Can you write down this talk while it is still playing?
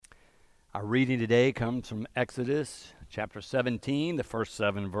Our reading today comes from Exodus chapter 17, the first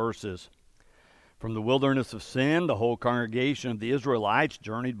 7 verses. From the wilderness of Sin, the whole congregation of the Israelites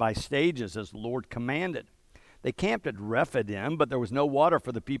journeyed by stages as the Lord commanded. They camped at Rephidim, but there was no water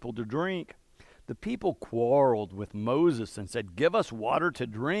for the people to drink. The people quarreled with Moses and said, "Give us water to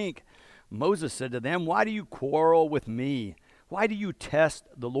drink." Moses said to them, "Why do you quarrel with me? Why do you test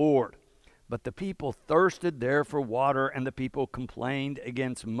the Lord?" But the people thirsted there for water, and the people complained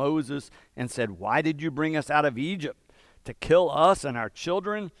against Moses and said, "Why did you bring us out of Egypt? To kill us and our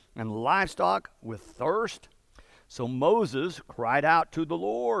children and livestock with thirst?" So Moses cried out to the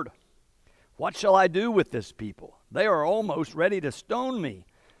Lord, "What shall I do with this people? They are almost ready to stone me."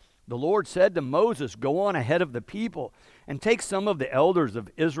 The Lord said to Moses, "Go on ahead of the people and take some of the elders of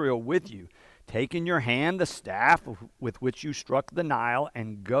Israel with you. Take in your hand the staff with which you struck the Nile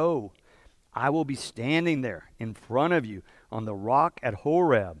and go. I will be standing there in front of you on the rock at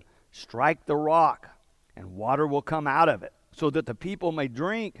Horeb. Strike the rock, and water will come out of it, so that the people may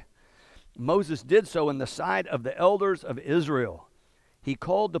drink." Moses did so in the sight of the elders of Israel. He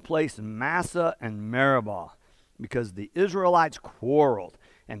called the place Massah and Meribah, because the Israelites quarreled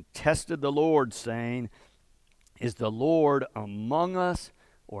and tested the Lord, saying, "Is the Lord among us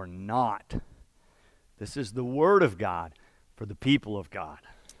or not?" This is the word of God for the people of God.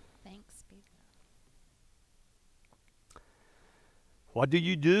 Thanks be to God. What do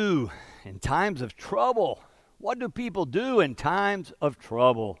you do in times of trouble? What do people do in times of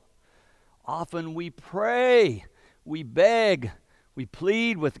trouble? Often we pray, we beg, we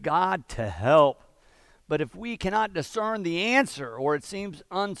plead with God to help. But if we cannot discern the answer, or it seems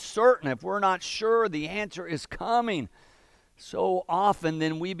uncertain, if we're not sure the answer is coming, so often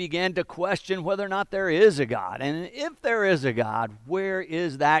then we begin to question whether or not there is a God. And if there is a God, where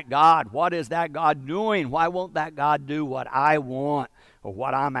is that God? What is that God doing? Why won't that God do what I want or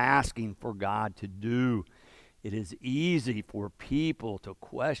what I'm asking for God to do? It is easy for people to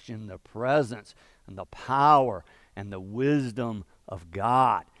question the presence and the power and the wisdom of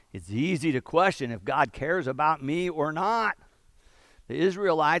God. It's easy to question if God cares about me or not. The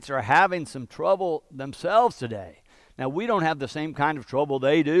Israelites are having some trouble themselves today. Now, we don't have the same kind of trouble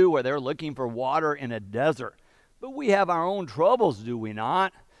they do, where they're looking for water in a desert. But we have our own troubles, do we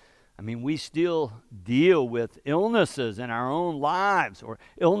not? I mean, we still deal with illnesses in our own lives, or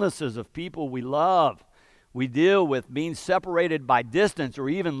illnesses of people we love. We deal with being separated by distance, or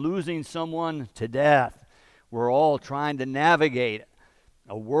even losing someone to death. We're all trying to navigate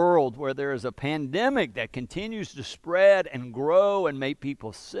a world where there is a pandemic that continues to spread and grow and make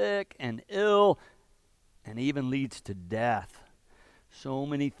people sick and ill and even leads to death. So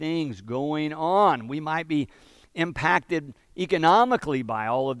many things going on. We might be impacted economically by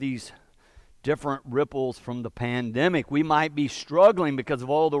all of these different ripples from the pandemic. We might be struggling because of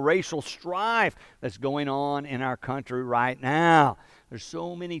all the racial strife that's going on in our country right now. There's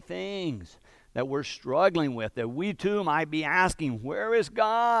so many things that we're struggling with, that we too might be asking, where is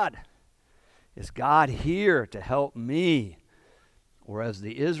God? Is God here to help me? Or as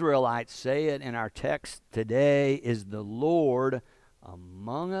the Israelites say it in our text today, is the Lord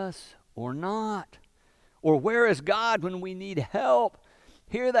among us or not? Or where is God when we need help?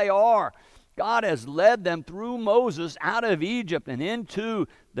 Here they are. God has led them through Moses out of Egypt and into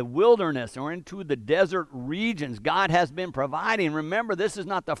the wilderness or into the desert regions. God has been providing. Remember, this is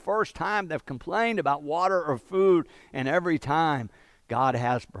not the first time they've complained about water or food, and every time God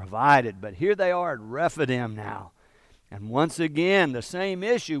has provided. But here they are at Rephidim now. And once again, the same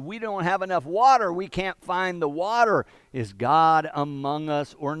issue. We don't have enough water. We can't find the water. Is God among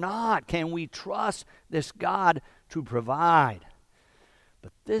us or not? Can we trust this God to provide?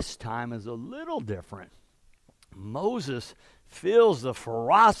 But this time is a little different. Moses feels the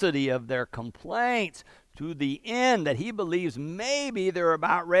ferocity of their complaints to the end that he believes maybe they're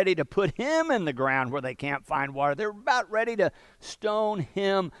about ready to put him in the ground where they can't find water. They're about ready to stone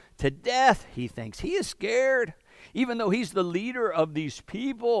him to death, he thinks. He is scared, even though he's the leader of these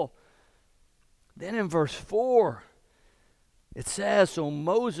people. Then in verse 4, it says, "So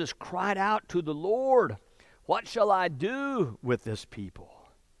Moses cried out to the Lord, 'What shall I do with this people?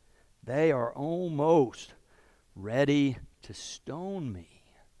 They are almost ready to stone me.'"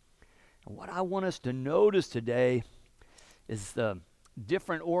 And what I want us to notice today is the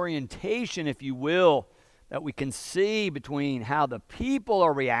different orientation, if you will, that we can see between how the people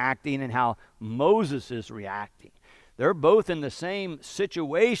are reacting and how Moses is reacting. They're both in the same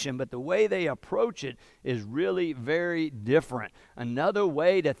situation, but the way they approach it is really very different. Another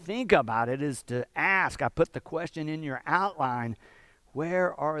way to think about it is to ask, I put the question in your outline,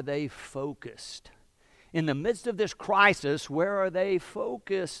 where are they focused? In the midst of this crisis, where are they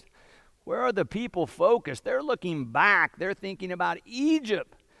focused? Where are the people focused? They're looking back. They're thinking about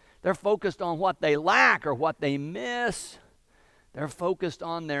Egypt. They're focused on what they lack or what they miss. They're focused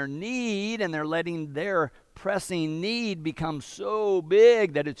on their need, and they're letting their pressing need become so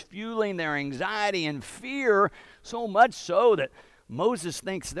big that it's fueling their anxiety and fear, so much so that Moses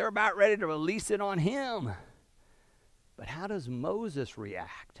thinks they're about ready to release it on him. But how does Moses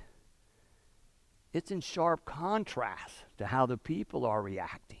react? It's in sharp contrast to how the people are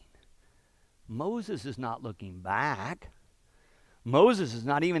reacting. Moses is not looking back. Moses is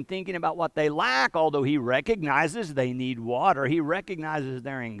not even thinking about what they lack, although he recognizes they need water. He recognizes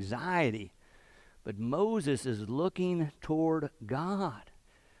their anxiety. But Moses is looking toward God.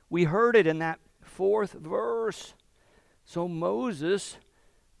 We heard it in that 4th verse. So Moses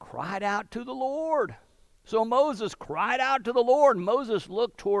cried out to the Lord. Moses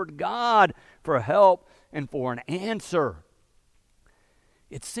looked toward God for help and for an answer.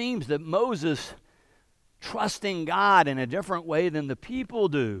 It seems that Moses trusting God in a different way than the people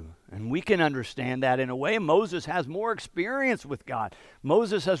do. And we can understand that in a way. Moses has more experience with God.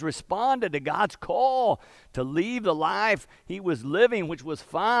 Moses has responded to God's call to leave the life he was living, which was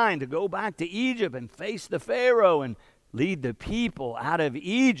fine, to go back to Egypt and face the Pharaoh and lead the people out of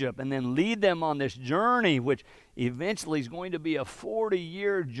Egypt and then lead them on this journey, which eventually is going to be a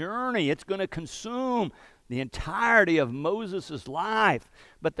 40-year journey. It's going to consume the entirety of Moses' life.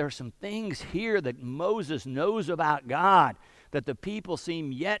 But there's some things here that Moses knows about God that the people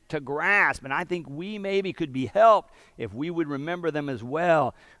seem yet to grasp, and I think we maybe could be helped if we would remember them as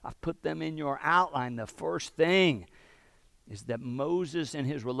well. I've put them in your outline. The first thing is that Moses in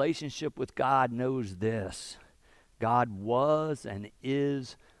his relationship with God knows this: God was and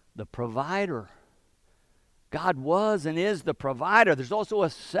is the provider. God was and is the provider. There's also a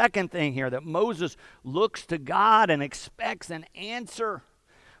second thing here, that Moses looks to God and expects an answer.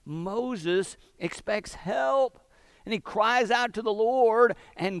 Moses expects help, and he cries out to the Lord,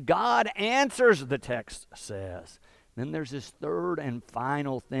 and God answers, the text says. Then there's this third and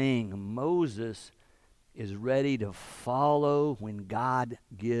final thing. Moses is ready to follow when God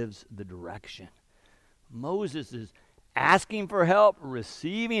gives the direction. Moses is asking for help,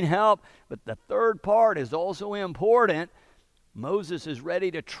 receiving help, but the third part is also important. Moses is ready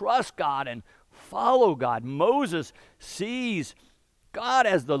to trust God and follow God. Moses sees God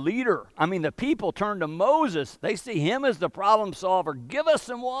as the leader. I mean, the people turn to Moses. They see him as the problem solver. Give us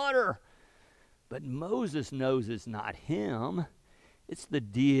some water. But Moses knows it's not him. It's the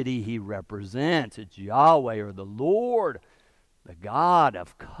deity he represents. It's Yahweh, or the Lord. The God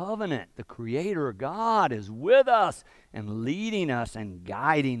of covenant, the Creator God, is with us and leading us and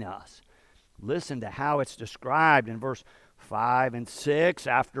guiding us. Listen to how it's described in verse 5 and 6.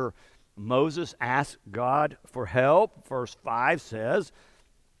 After Moses asked God for help, verse 5 says,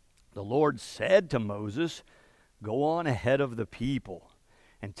 "The Lord said to Moses, 'Go on ahead of the people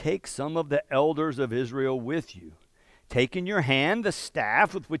and take some of the elders of Israel with you. Take in your hand the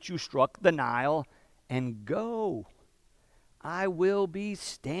staff with which you struck the Nile and go. I will be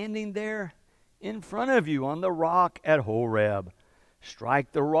standing there in front of you on the rock at Horeb.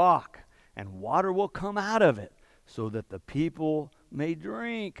 Strike the rock, and water will come out of it, so that the people may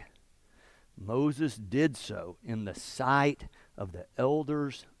drink.' Moses did so in the sight of the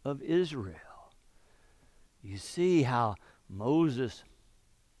elders of Israel." You see how Moses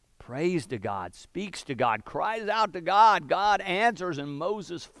prays to God, speaks to God, cries out to God. God answers, and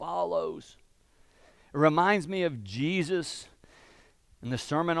Moses follows. It reminds me of Jesus in the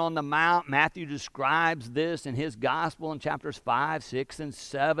Sermon on the Mount. Matthew describes this in his gospel in chapters 5, 6, and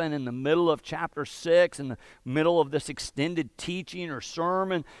 7. In the middle of chapter 6, in the middle of this extended teaching or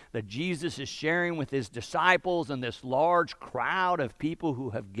sermon that Jesus is sharing with his disciples and this large crowd of people who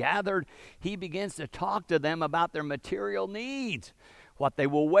have gathered, he begins to talk to them about their material needs, what they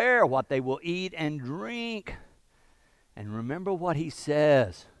will wear, what they will eat and drink. And remember what he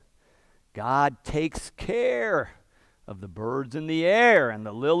says: God takes care of the birds in the air and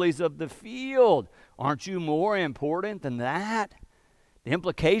the lilies of the field. Aren't you more important than that? The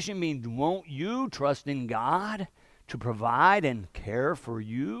implication means, won't you trust in God to provide and care for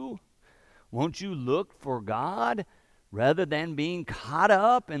you? Won't you look for God rather than being caught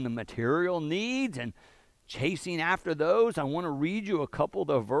up in the material needs and chasing after those? I want to read you a couple of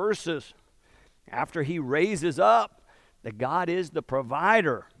the verses after he raises up that God is the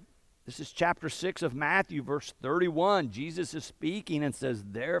provider. This is chapter 6 of Matthew, verse 31. Jesus is speaking and says,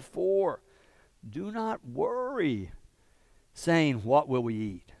 "Therefore, do not worry, saying, 'What will we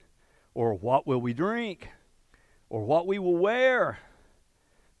eat?' Or 'What will we drink?' Or 'What we will wear?'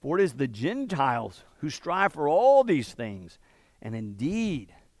 For it is the Gentiles who strive for all these things. And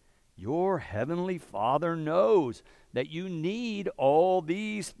indeed, Your heavenly Father knows that you need all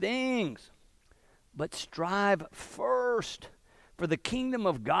these things. But strive first for the kingdom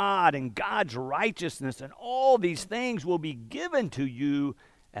of God and God's righteousness, and all these things will be given to you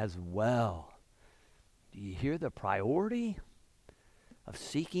as well. Do you hear the priority of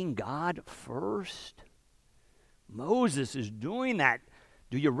seeking God first? Moses is doing that.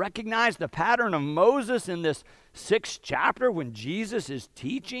 Do you recognize the pattern of Moses in this 6th chapter when Jesus is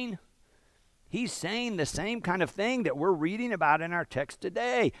teaching? He's saying the same kind of thing that we're reading about in our text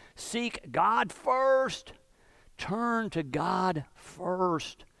today. Seek God first. Turn to God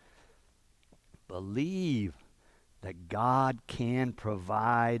first. Believe that God can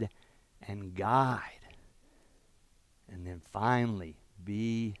provide and guide. And then finally,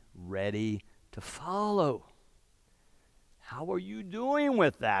 be ready to follow. How are you doing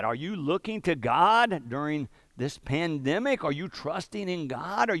with that? Are you looking to God during this pandemic? Are you trusting in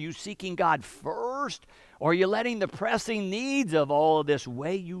God? Are you seeking God first? Or are you letting the pressing needs of all of this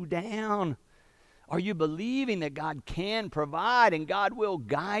weigh you down? Are you believing that God can provide and God will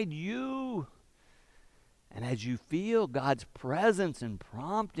guide you? And as you feel God's presence and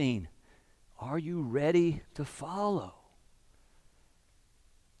prompting, are you ready to follow?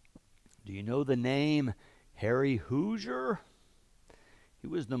 Do you know the name Harry Hoosier? He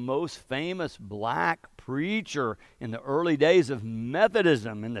was the most famous black preacher in the early days of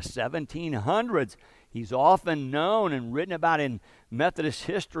Methodism in the 1700s. He's often known and written about in Methodist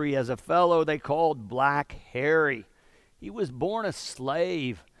history as a fellow they called Black Harry. He was born a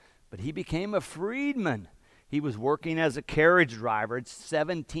slave, but he became a freedman. He was working as a carriage driver. It's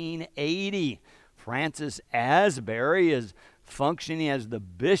 1780. Francis Asbury is functioning as the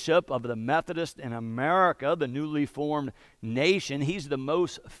bishop of the Methodists in America, the newly formed nation. He's the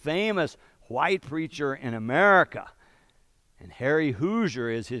most famous white preacher in America. And Harry Hoosier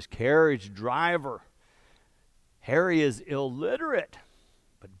is his carriage driver. Harry is illiterate,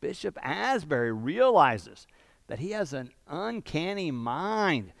 but Bishop Asbury realizes that he has an uncanny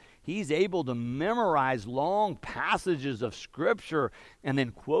mind. He's able to memorize long passages of Scripture and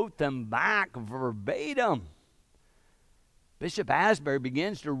then quote them back verbatim. Bishop Asbury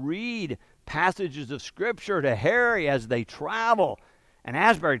begins to read passages of Scripture to Harry as they travel. And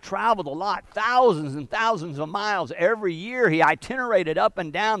Asbury traveled a lot, thousands and thousands of miles every year. He itinerated up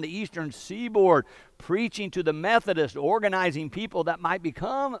and down the eastern seaboard, preaching to the Methodists, organizing people that might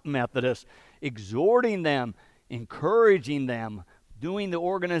become Methodists, exhorting them, encouraging them, doing the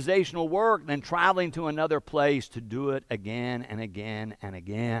organizational work, then traveling to another place to do it again and again and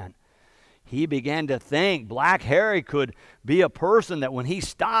again. He began to think Black Harry could be a person that when he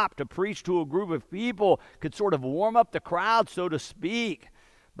stopped to preach to a group of people could sort of warm up the crowd, so to speak,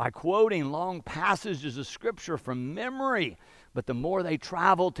 by quoting long passages of Scripture from memory. But the more they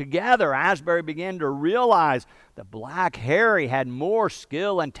traveled together, Asbury began to realize that Black Harry had more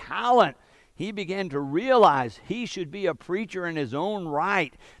skill and talent. He began to realize he should be a preacher in his own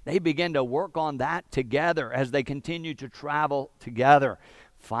right. They began to work on that together as they continued to travel together.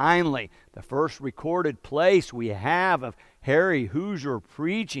 Finally, the first recorded place we have of Harry Hoosier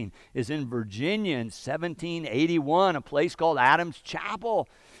preaching is in Virginia in 1781, a place called Adams Chapel.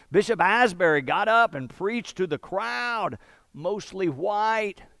 Bishop Asbury got up and preached to the crowd, mostly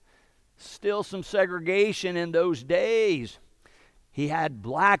white. Still some segregation in those days. He had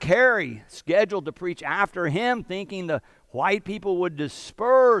Black Harry scheduled to preach after him, thinking the white people would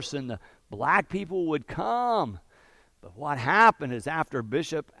disperse and the black people would come. But what happened is after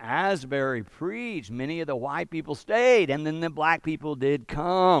Bishop Asbury preached, many of the white people stayed, and then the black people did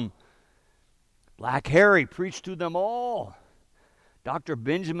come. Black Harry preached to them all. Dr.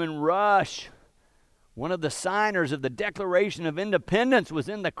 Benjamin Rush, one of the signers of the Declaration of Independence, was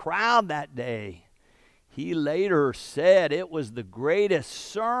in the crowd that day. He later said it was the greatest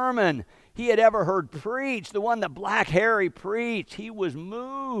sermon he had ever heard preached, the one that Black Harry preached. He was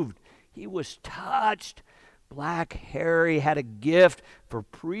moved. He was touched. Black Harry had a gift for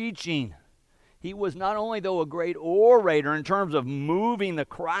preaching. He was not only, though, a great orator in terms of moving the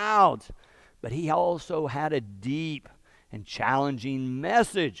crowds, but he also had a deep and challenging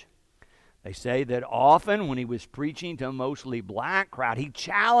message. They say that often when he was preaching to a mostly black crowd, he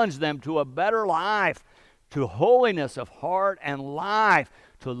challenged them to a better life, to holiness of heart and life,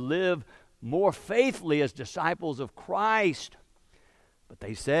 to live more faithfully as disciples of Christ. But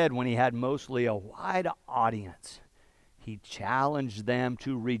they said when he had mostly a wide audience, he challenged them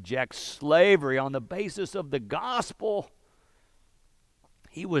to reject slavery on the basis of the gospel.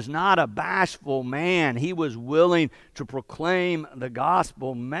 He was not a bashful man. He was willing to proclaim the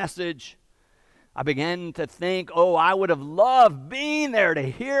gospel message. I began to think, oh, I would have loved being there to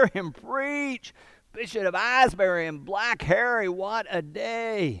hear him preach. Bishop of Asbury and Black Harry, what a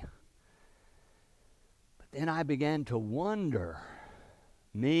day. But then I began to wonder,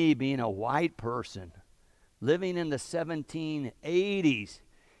 me being a white person, living in the 1780s,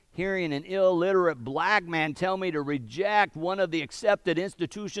 hearing an illiterate black man tell me to reject one of the accepted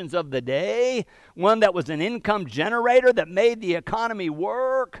institutions of the day, one that was an income generator that made the economy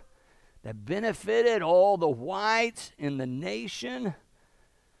work, that benefited all the whites in the nation.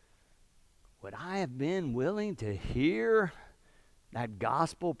 Would I have been willing to hear that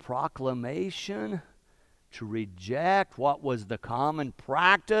gospel proclamation, to reject what was the common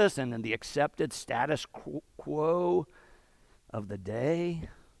practice and the accepted status quo of the day?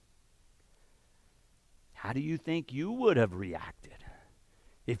 How do you think you would have reacted?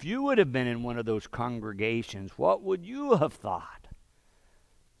 If you would have been in one of those congregations, what would you have thought?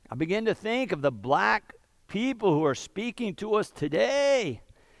 I begin to think of the black people who are speaking to us today,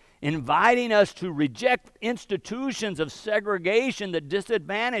 inviting us to reject institutions of segregation that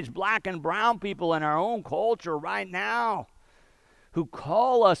disadvantage black and brown people in our own culture right now, who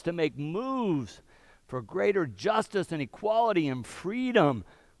call us to make moves for greater justice and equality and freedom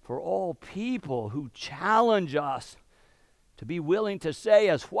for all people, who challenge us to be willing to say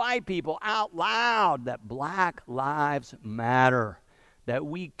as white people out loud that Black Lives Matter, that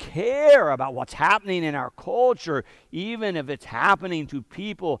we care about what's happening in our culture, even if it's happening to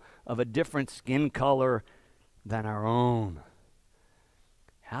people of a different skin color than our own.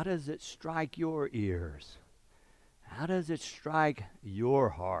 How does it strike your ears? How does it strike your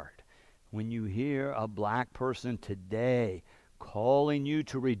heart when you hear a black person today calling you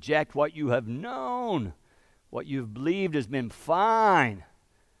to reject what you have known, what you've believed has been fine?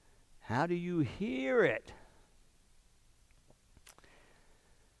 How do you hear it?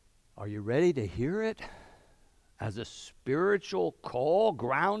 Are you ready to hear it as a spiritual call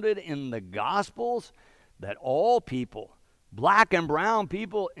grounded in the Gospels that all people, black and brown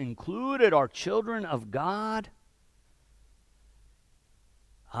people included, are children of God?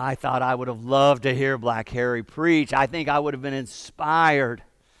 I thought I would have loved to hear Black Harry preach. I think I would have been inspired.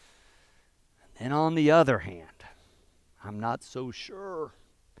 And on the other hand, I'm not so sure.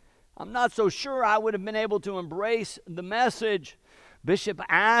 I'm not so sure I would have been able to embrace the message. Bishop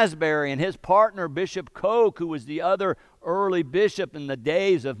Asbury and his partner, Bishop Coke, who was the other early bishop in the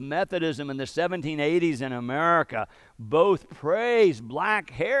days of Methodism in the 1780s in America, both praised Black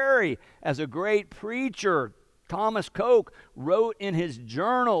Harry as a great preacher. Thomas Coke wrote in his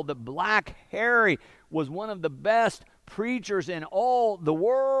journal that Black Harry was one of the best preachers in all the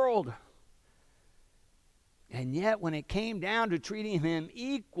world. And yet, when it came down to treating him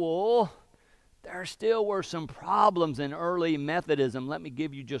equal, there still were some problems in early Methodism. Let me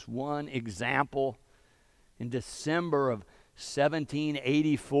give you just one example. In December of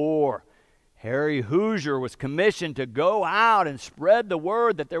 1784, Harry Hoosier was commissioned to go out and spread the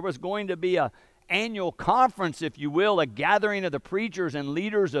word that there was going to be an annual conference, if you will, a gathering of the preachers and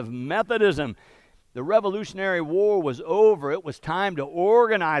leaders of Methodism. The Revolutionary War was over. It was time to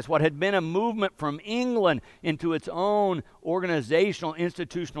organize what had been a movement from England into its own organizational,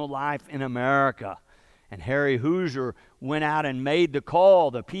 institutional life in America. And Harry Hoosier went out and made the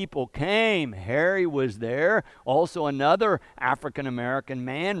call. The people came. Harry was there. Also another African-American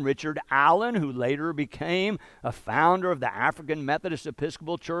man, Richard Allen, who later became a founder of the African Methodist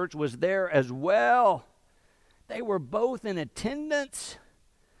Episcopal Church, was there as well. They were both in attendance,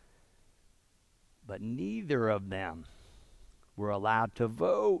 but neither of them were allowed to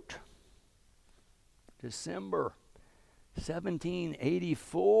vote. December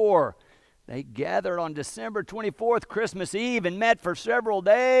 1784. They gathered on December 24th, Christmas Eve, and met for several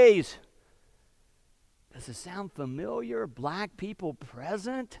days. Does it sound familiar? Black people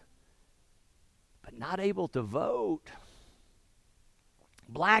present, but not able to vote.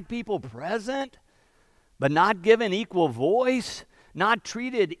 Black people present, but not given equal voice, not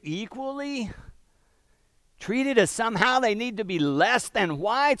treated equally, treated as somehow they need to be less than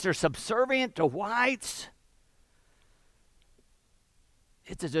whites or subservient to whites.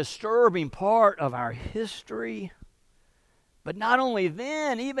 It's a disturbing part of our history. But not only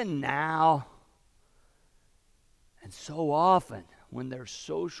then, even now, and so often when there's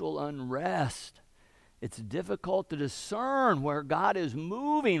social unrest, it's difficult to discern where God is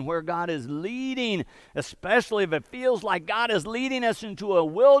moving, where God is leading, especially if it feels like God is leading us into a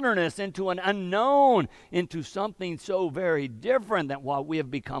wilderness, into an unknown, into something so very different than what we have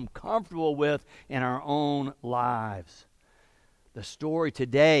become comfortable with in our own lives. The story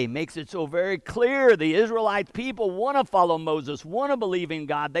today makes it so very clear. The Israelite people want to follow Moses, want to believe in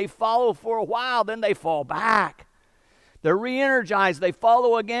God. They follow for a while, then they fall back. They're re-energized. They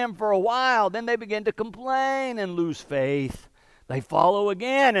follow again for a while, then they begin to complain and lose faith. They follow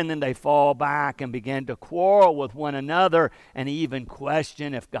again, and then they fall back and begin to quarrel with one another and even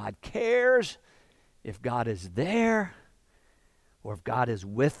question if God cares, if God is there, or if God is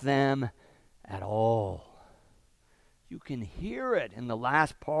with them at all. You can hear it in the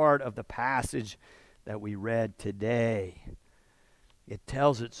last part of the passage that we read today. It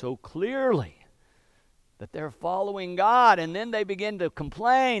tells it so clearly that they're following God, and then they begin to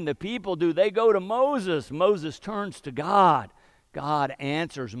complain. The people do. They go to Moses. Moses turns to God. God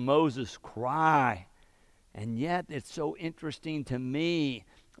answers Moses' cry. And yet it's so interesting to me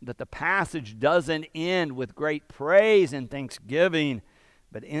that the passage doesn't end with great praise and thanksgiving,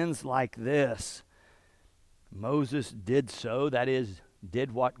 but ends like this. Moses did so, that is,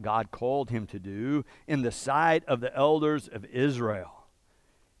 did what God called him to do in the sight of the elders of Israel.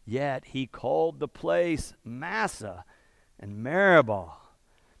 Yet he called the place Massah and Meribah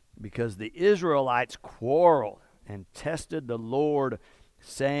because the Israelites quarreled and tested the Lord,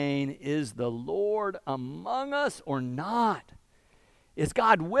 saying, "Is the Lord among us or not? Is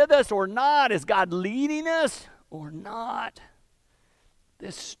God with us or not? Is God leading us or not?"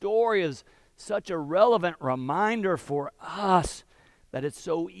 This story is such a relevant reminder for us that it's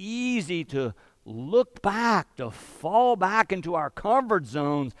so easy to look back, to fall back into our comfort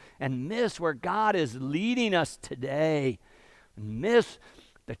zones and miss where God is leading us today, and miss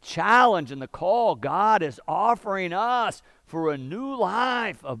the challenge and the call God is offering us for a new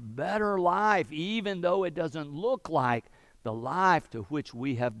life, a better life, even though it doesn't look like the life to which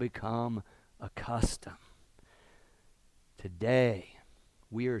we have become accustomed. Today,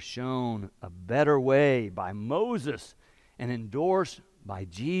 we are shown a better way by Moses and endorsed by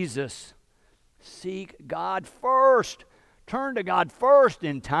Jesus. Seek God first. Turn to God first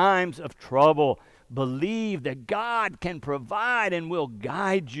in times of trouble. Believe that God can provide and will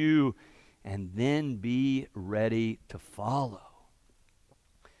guide you, and then be ready to follow.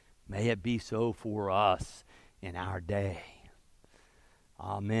 May it be so for us in our day.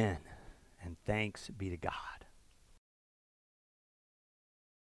 Amen. And thanks be to God.